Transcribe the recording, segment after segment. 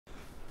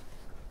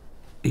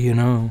You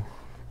know,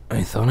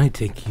 I thought I'd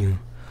take you.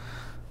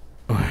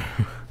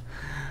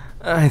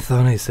 I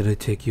thought I said I'd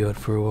take you out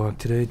for a walk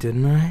today,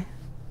 didn't I?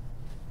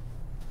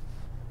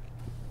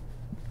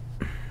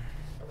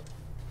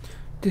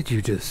 Did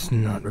you just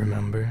not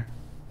remember?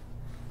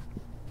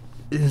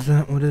 Is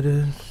that what it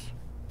is?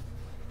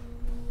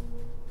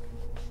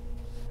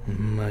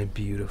 My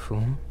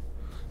beautiful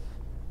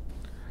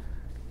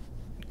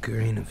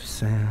grain of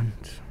sand.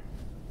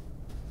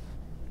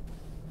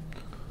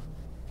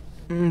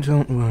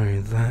 Don't worry,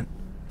 that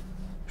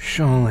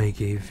shawl I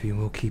gave you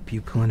will keep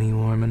you plenty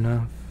warm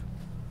enough.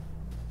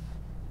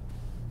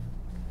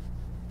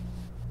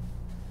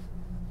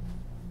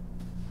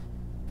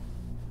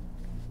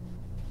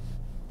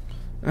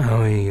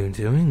 How are you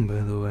doing, by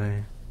the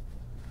way?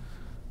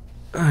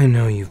 I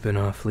know you've been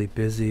awfully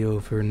busy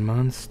over in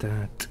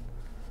Mondstadt.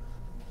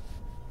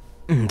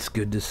 It's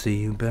good to see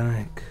you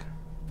back.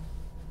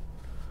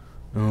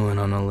 Oh,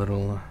 and on a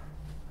little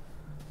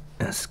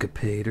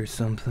escapade or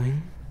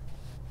something?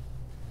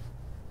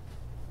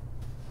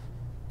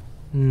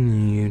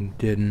 You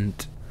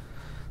didn't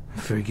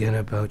forget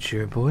about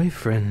your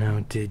boyfriend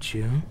now, did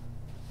you?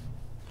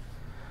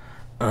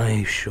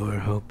 I sure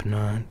hope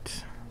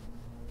not.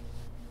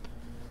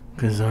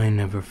 'Cause I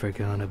never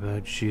forgot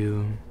about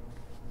you.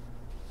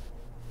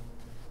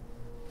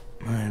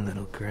 My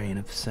little grain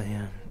of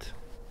sand.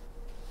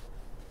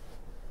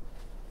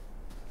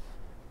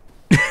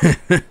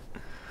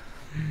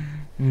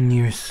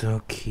 You're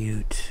so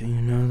cute, you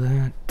know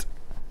that?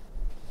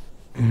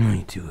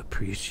 I do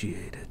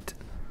appreciate it.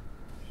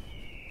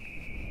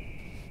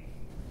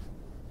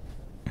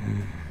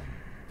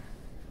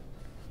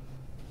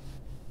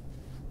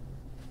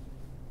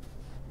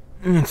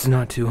 It's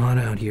not too hot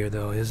out here,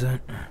 though, is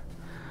it?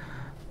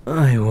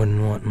 I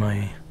wouldn't want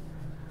my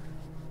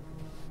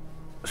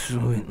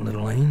sweet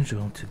little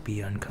angel to be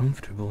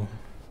uncomfortable.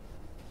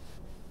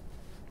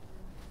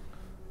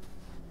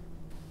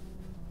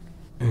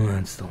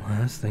 That's the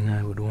last thing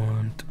I would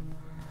want.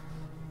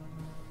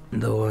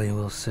 Though I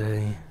will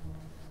say,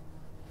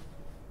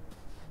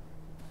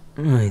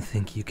 I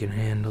think you can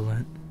handle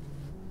it.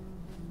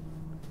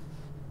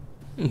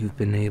 You've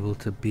been able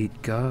to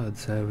beat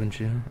gods, haven't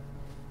you?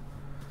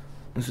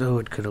 So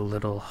what could a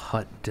little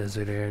hot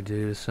desert air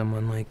do to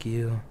someone like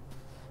you?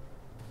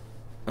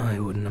 I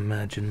wouldn't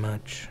imagine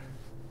much.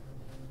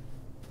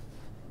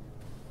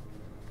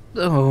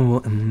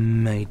 Though I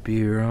might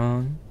be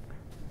wrong.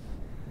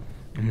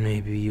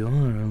 Maybe you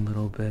are a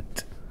little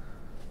bit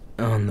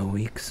on the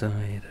weak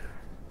side.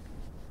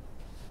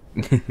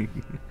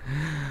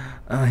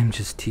 I'm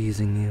just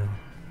teasing you.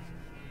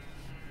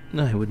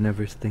 I would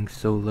never think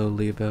so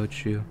lowly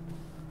about you.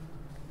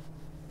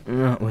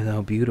 Not with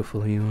how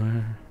beautiful you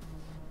are.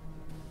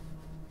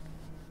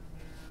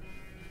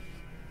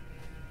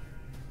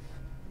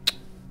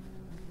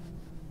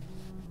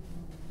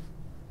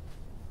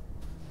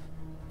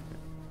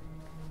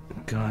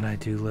 God, I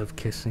do love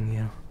kissing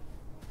you.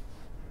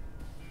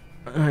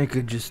 I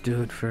could just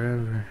do it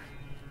forever.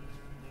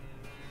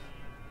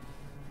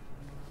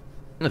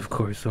 Of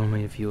course,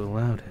 only if you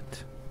allowed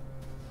it.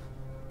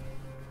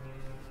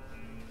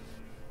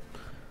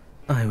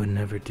 I would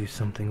never do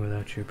something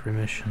without your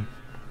permission.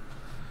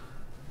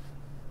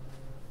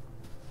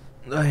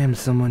 I am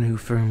someone who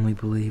firmly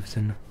believes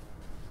in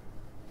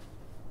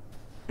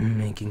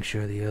making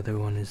sure the other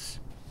one is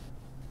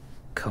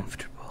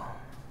comfortable.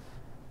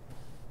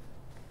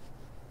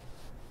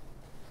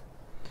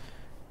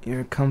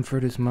 Your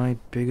comfort is my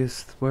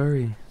biggest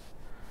worry,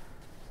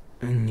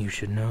 and you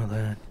should know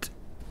that.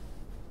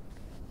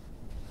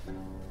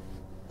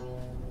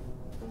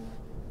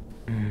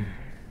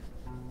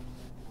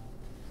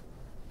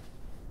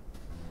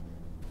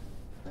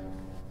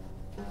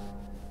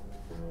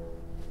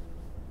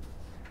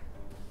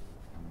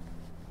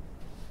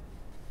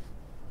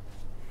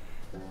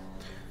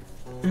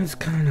 It's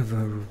kind of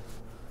a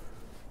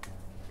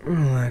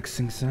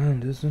relaxing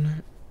sound, isn't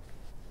it?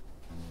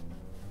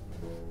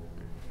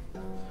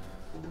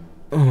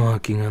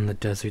 Walking on the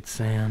desert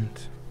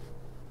sand.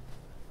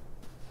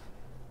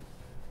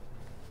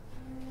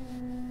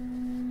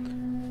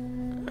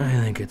 I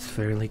think it's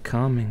fairly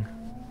calming.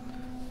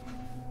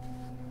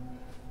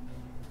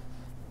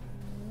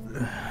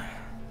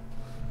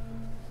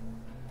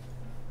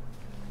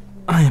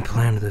 I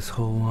planned this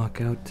whole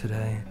walk out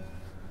today.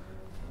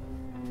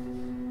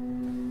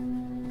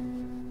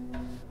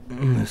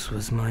 This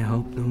was my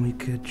hope that we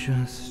could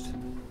just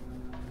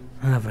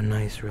have a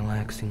nice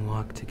relaxing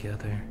walk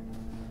together.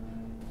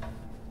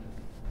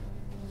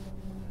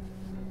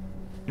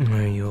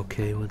 Are you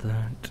okay with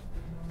that?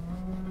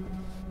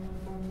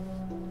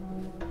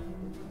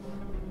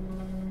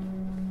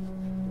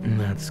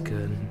 That's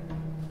good.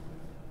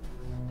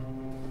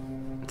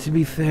 To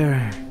be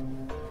fair,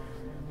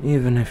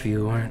 even if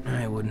you weren't,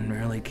 I wouldn't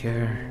really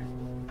care.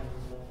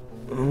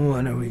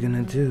 What are we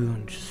gonna do?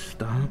 Just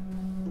stop?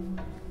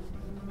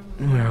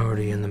 We're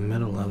already in the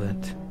middle of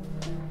it.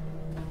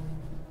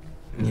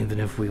 Even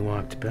if we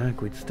walked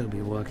back, we'd still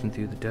be walking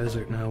through the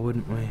desert now,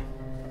 wouldn't we?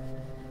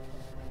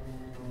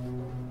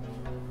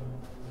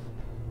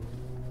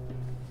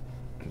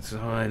 so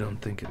I don't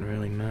think it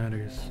really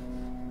matters.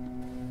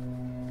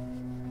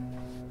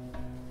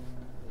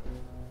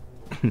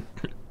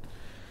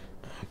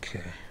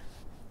 Okay.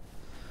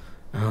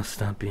 I'll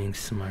stop being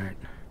smart.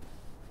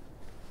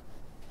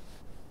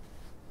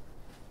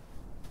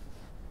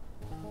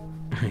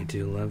 I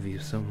do love you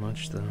so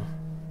much, though.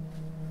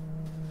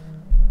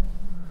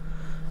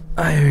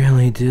 I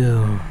really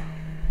do.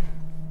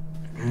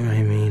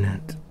 I mean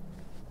it.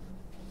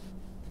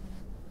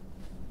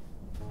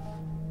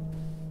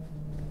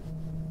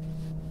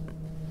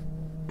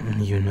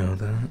 You know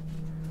that?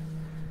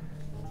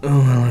 Oh,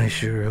 well, I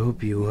sure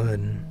hope you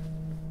would.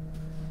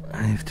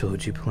 I've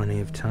told you plenty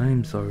of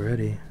times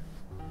already.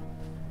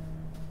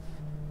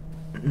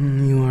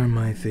 You are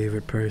my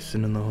favorite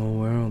person in the whole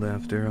world,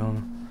 after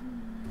all.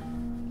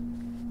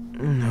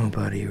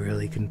 Nobody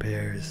really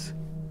compares.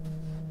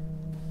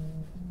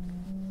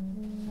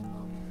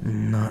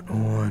 Not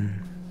one.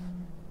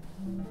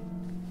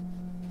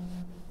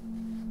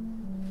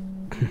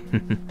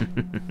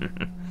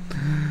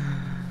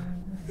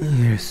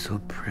 You're so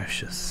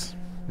precious.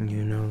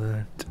 You know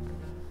that?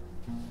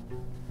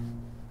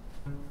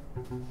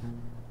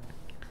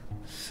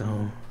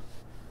 So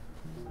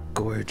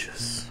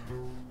gorgeous.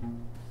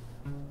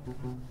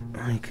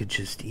 I could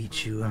just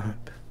eat you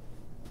up.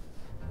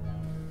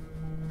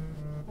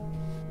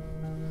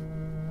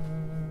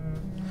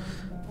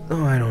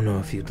 Though I don't know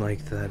if you'd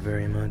like that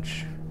very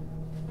much.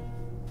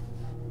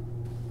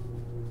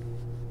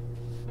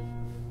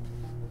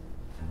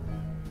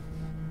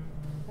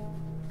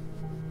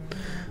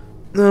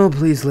 Though,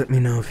 please let me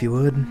know if you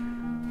would.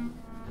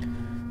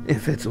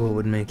 If it's what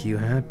would make you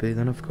happy,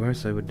 then of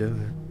course I would do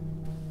it.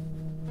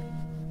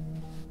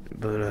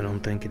 But I don't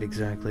think it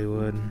exactly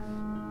would.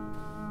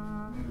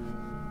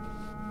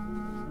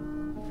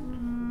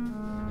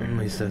 At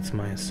least that's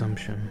my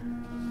assumption.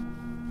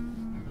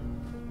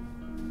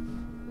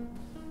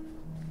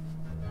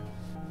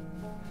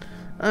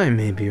 I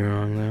may be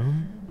wrong, though.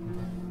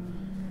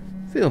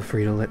 Feel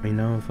free to let me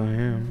know if I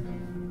am.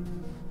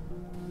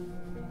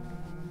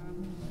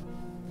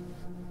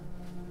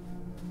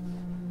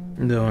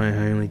 Though I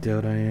highly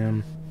doubt I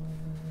am.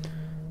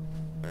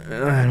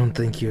 I don't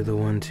think you're the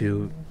one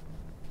to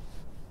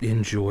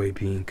enjoy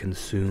being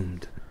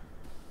consumed.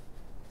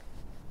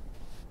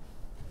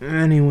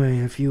 Anyway,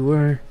 if you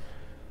were,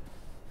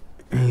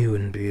 you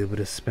wouldn't be able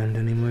to spend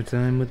any more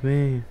time with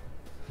me.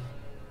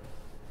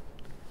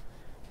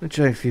 Which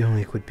I feel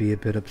like would be a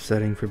bit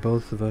upsetting for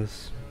both of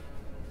us.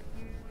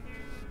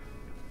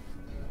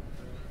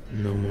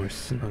 No more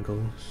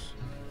snuggles.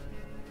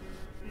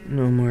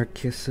 No more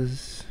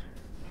kisses.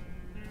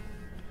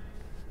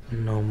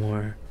 No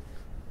more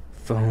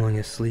falling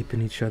asleep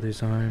in each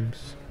other's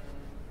arms.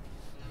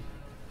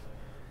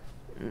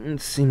 It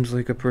seems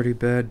like a pretty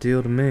bad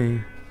deal to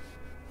me.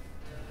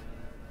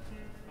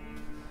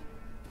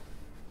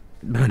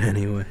 But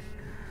anyway,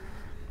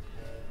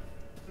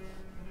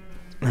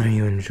 are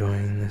you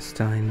enjoying this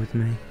time with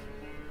me?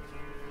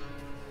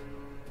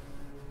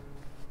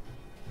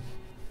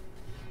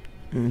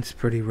 It's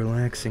pretty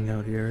relaxing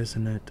out here,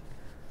 isn't it?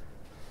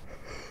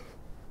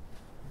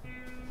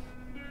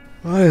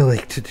 I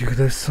like to do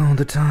this all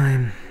the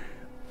time.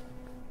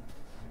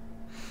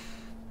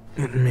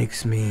 It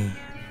makes me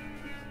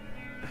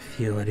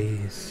feel at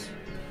ease.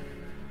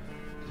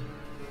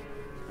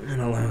 It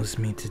allows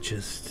me to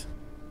just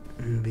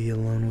be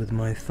alone with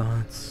my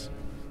thoughts.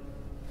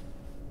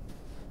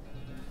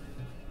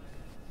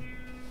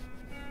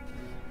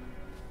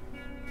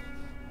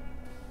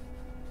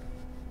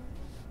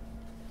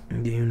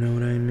 Do you know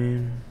what I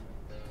mean?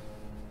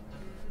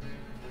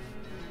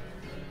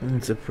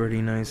 It's a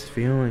pretty nice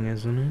feeling,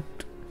 isn't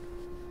it?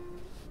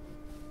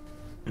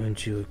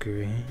 Wouldn't you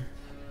agree?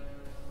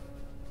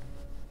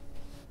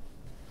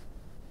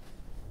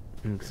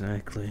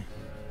 Exactly.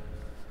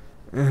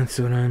 That's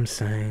what I'm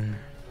saying.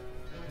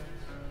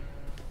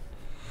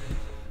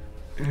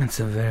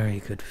 It's a very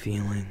good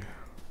feeling.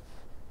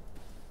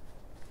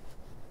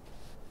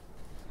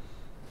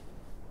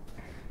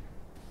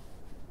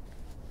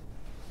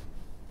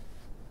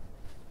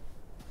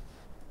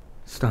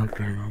 Stop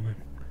for a moment.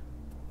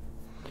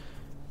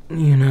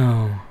 You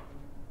know,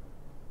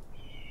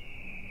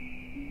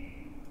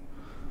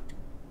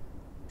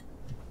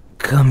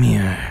 come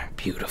here,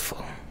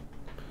 beautiful.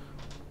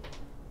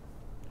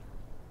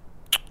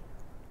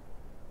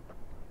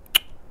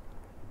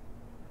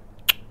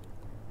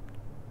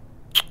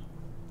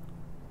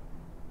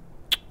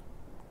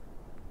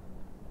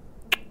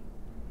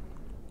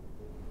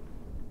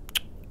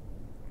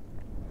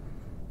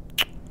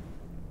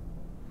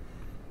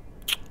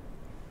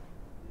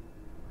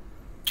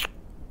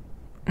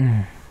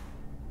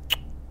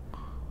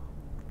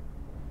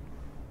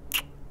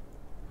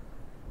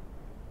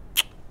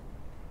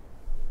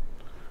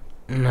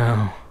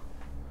 Now,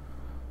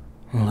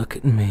 look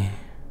at me.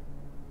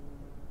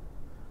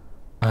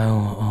 I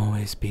will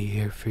always be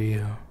here for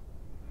you,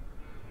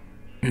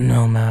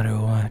 no matter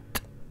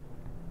what.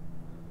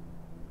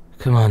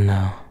 Come on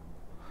now.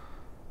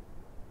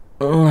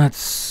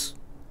 Let's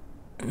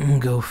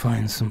go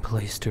find some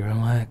place to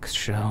relax,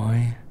 shall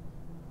we?